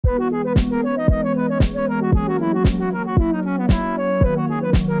Morning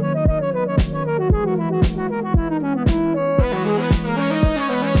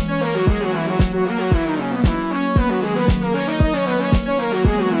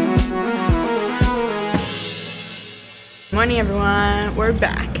everyone, we're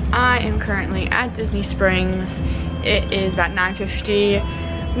back. I am currently at Disney Springs. It is about 9:50.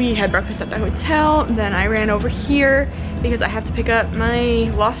 We had breakfast at the hotel, then I ran over here because I have to pick up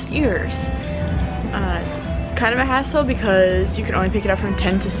my lost ears. It's kind of a hassle because you can only pick it up from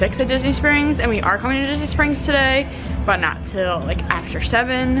 10 to 6 at Disney Springs, and we are coming to Disney Springs today, but not till like after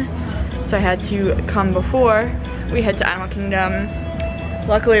 7. So I had to come before we head to Animal Kingdom.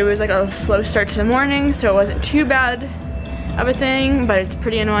 Luckily it was like a slow start to the morning, so it wasn't too bad of a thing, but it's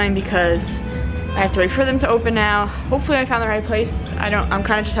pretty annoying because I have to wait for them to open now. Hopefully I found the right place. I'm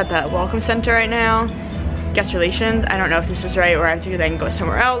kind of just at the welcome center right now, guest relations. I don't know if this is right or I have to then go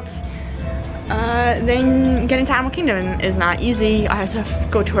somewhere else. Then getting to Animal Kingdom is not easy. I have to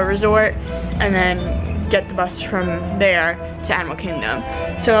go to a resort and then get the bus from there to Animal Kingdom.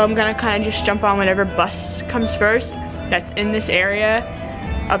 So I'm gonna kind of just jump on whatever bus comes first that's in this area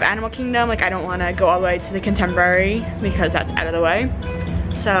of Animal Kingdom. Like I don't want to go all the way to the Contemporary because that's out of the way.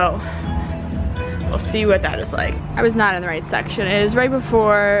 So we'll see what that is like. I was not in the right section. It is right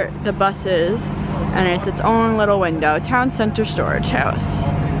before the buses and it's its own little window. Town Center Storage House.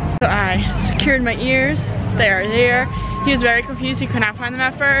 So I secured my ears. They are there. He was very confused. He could not find them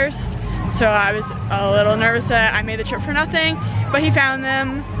at first. So I was a little nervous that I made the trip for nothing, but he found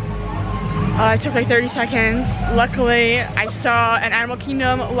them. It took like 30 seconds. Luckily, I saw an Animal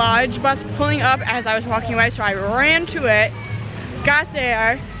Kingdom Lodge bus pulling up as I was walking away, so I ran to it, got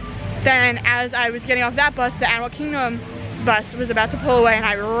there. Then as I was getting off that bus, the Animal Kingdom bus was about to pull away and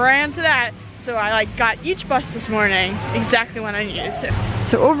I ran to that. So I like got each bus this morning exactly when I needed to.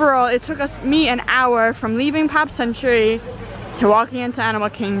 So overall, it took me an hour from leaving Pop Century to walking into Animal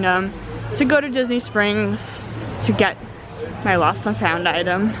Kingdom to go to Disney Springs to get my lost and found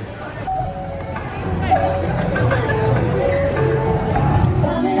item.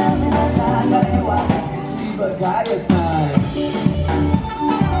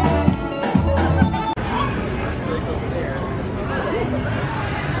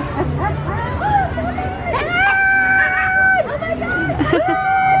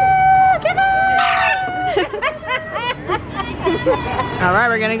 All right,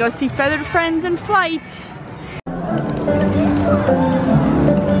 we're gonna go see Feathered Friends in flight. I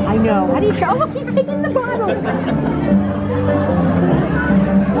know. How do you try? Oh, look, he's taking the bottle.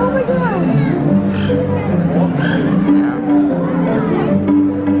 Oh my God.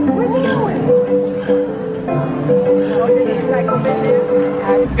 Where's he going?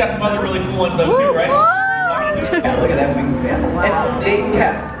 It's got some other really cool ones though too, right? Yeah, look at that wingspan. And they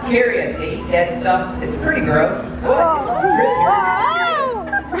carry it. They eat dead stuff. It's pretty gross. But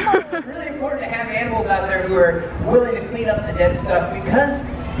it's really important to have animals out there who are willing to clean up the dead stuff because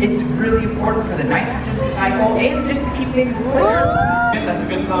it's really important for the nitrogen cycle and just to keep things clear. That's a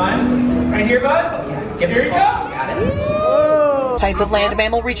good sign. Right here, bud? Oh, yeah. Here he comes. Got it. Type of land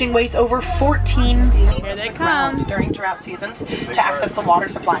mammal reaching weights over 14 meters Here they come during drought seasons to access the water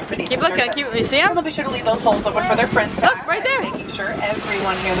supply beneath Keep the looking, surface. you see them? They'll be sure to leave those holes open for their friends to Look, access, right there. making sure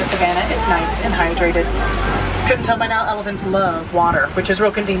everyone here in the savannah is nice and hydrated. Couldn't tell by now, elephants love water, which is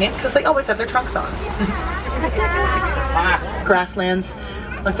real convenient because they always have their trunks on. Grasslands.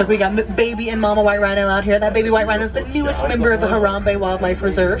 Looks like we got baby and mama white rhino out here. That baby white rhino is the newest member of the Harambe Wildlife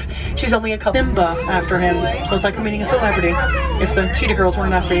Reserve. She's only a couple. Simba after him, so it's like we're meeting a celebrity. If the cheetah girls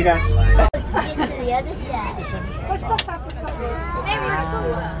weren't enough for you guys. Get to the other side.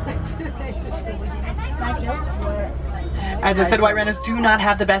 As I said, white rhinos do not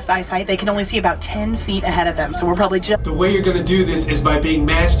have the best eyesight. They can only see about 10 feet ahead of them, so we're probably just... The way you're gonna do this is by being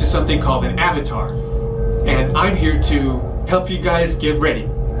matched to something called an avatar. And I'm here to help you guys get ready.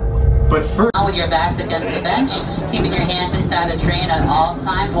 But first... With your backs against the bench, keeping your hands inside the train at all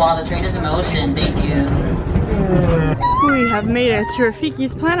times while the train is in motion. Thank you. We have made it to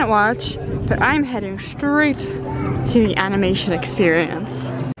Rafiki's Planet Watch, but I'm heading straight to the animation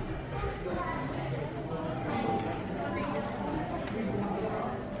experience.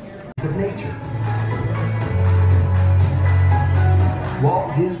 Of nature.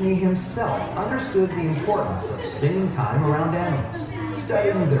 Walt Disney himself understood the importance of spending time around animals,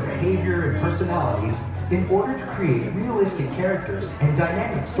 studying their behavior and personalities in order to create realistic characters and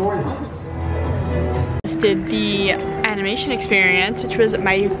dynamic storylines. Did the animation experience, which was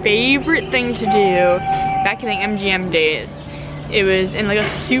my favorite thing to do back in the MGM days. It was in like a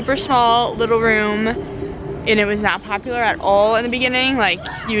super small little room and it was not popular at all in the beginning. Like,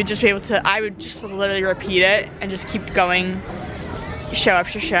 you would just be able to, I would just literally repeat it and just keep going show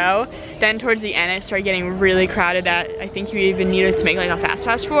after show. Then towards the end it started getting really crowded that I think you even needed to make like a fast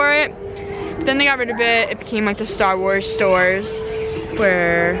pass for it. But then they got rid of it. It became like the Star Wars stores,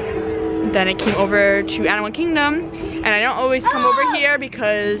 where then it came over to Animal Kingdom. And I don't always come over here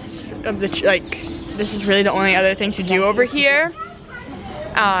because of the, like, this is really the only other thing to do over here.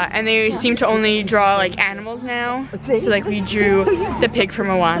 And they seem to only draw like animals now. So like we drew the pig from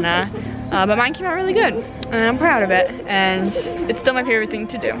Moana. But mine came out really good, and I'm proud of it. And it's still my favorite thing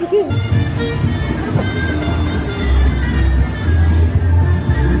to do.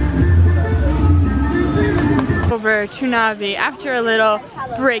 Over to Navi after a little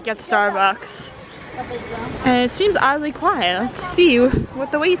break at Starbucks. And it seems oddly quiet. Let's see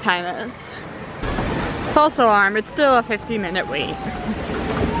what the wait time is. False alarm, it's still a 50-minute wait.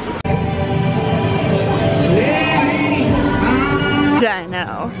 I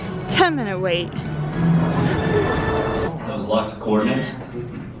know. 10-minute wait. Those locked coordinates?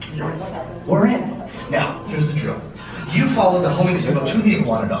 We're in. Now, here's the drill. You follow the homing signal to the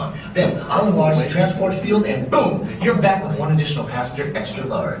Iguanodon. Then I'll enlarge the transport field and boom! You're back with one additional passenger extra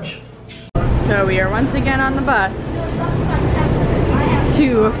large. So we are once again on the bus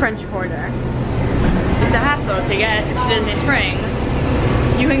to French Quarter. It's a hassle to get to Disney Springs.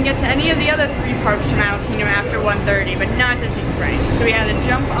 You can get to any of the other 3 parks from Animal Kingdom after 1:30, but not Disney Springs. So we had to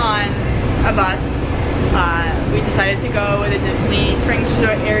jump on a bus. We decided to go with the Disney Springs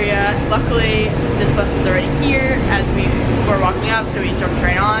resort area. Luckily, this bus was already here as we were walking up, so we jumped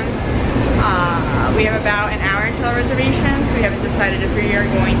right on. We have about an hour until our reservation, so we haven't decided if we are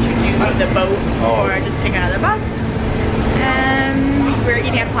going to do the boat or just take another bus. And we're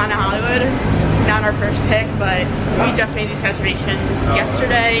eating at Planet Hollywood. Not our first pick, but we just made these reservations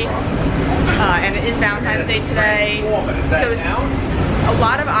yesterday, and it is Valentine's Day today. So it's a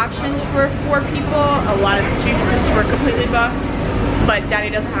lot of options for 4 people. A lot of the students were completely booked, but Daddy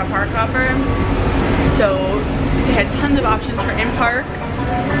doesn't have a park hopper. So they had tons of options for in-park,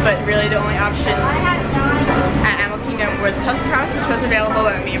 but really the only option at Animal Kingdom was Tusker House, which was available,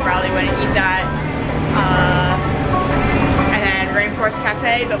 but me and Bradley wouldn't eat that. And then Rainforest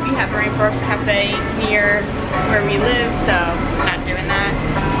Cafe, but we have a Rainforest Cafe near where we live, so not doing that.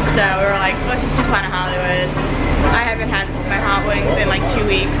 So we were like, let's just do Planet Hollywood. I haven't had my hot wings in like 2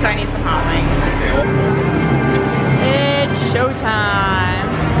 weeks, so I need some hot wings. It's showtime.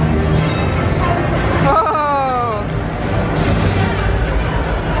 Oh!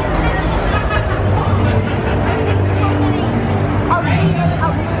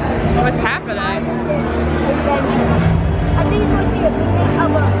 What's happening? I think it's going to be a big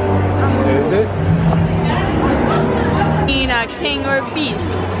Is it? A king or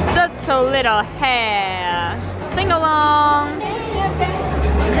beast, just a little hair. Sing along.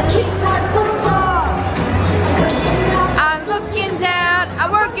 I'm looking down,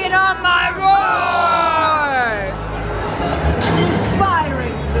 I'm working on my roar.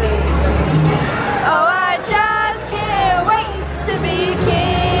 inspiring thing. Oh, I just can't wait to be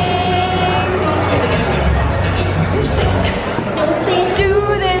king. Do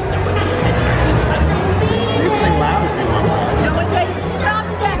this.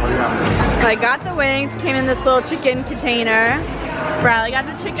 I got the wings, came in this little chicken container. Bradley got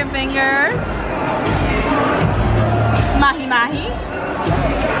the chicken fingers. Mahi mahi.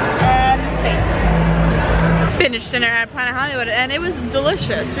 And steak. Finished dinner at Planet Hollywood and it was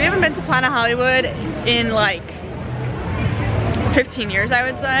delicious. We haven't been to Planet Hollywood in like 15 years, I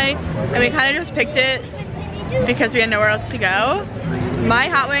would say. And we kind of just picked it because we had nowhere else to go. My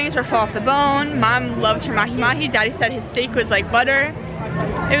hot wings were full off the bone. Mom loved her mahi mahi. Daddy said his steak was like butter.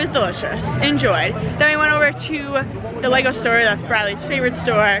 It was delicious. Enjoyed. Then we went over to the Lego store. That's Bradley's favorite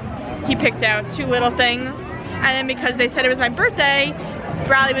store. He picked out 2 little things. And then because they said it was my birthday,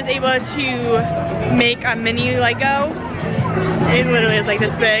 Bradley was able to make a mini Lego. It literally is like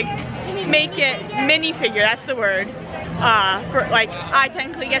this big. Make it mini figure, that's the word. For like, I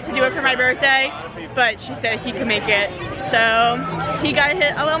technically get to do it for my birthday, but she said he could make it. So he got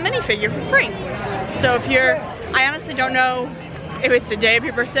a little mini figure for free. So if you're, I honestly don't know if it's the day of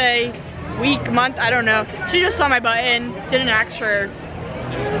your birthday, week, month, I don't know. She just saw my button, didn't ask for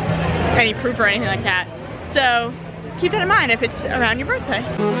any proof or anything like that. So keep that in mind if it's around your birthday.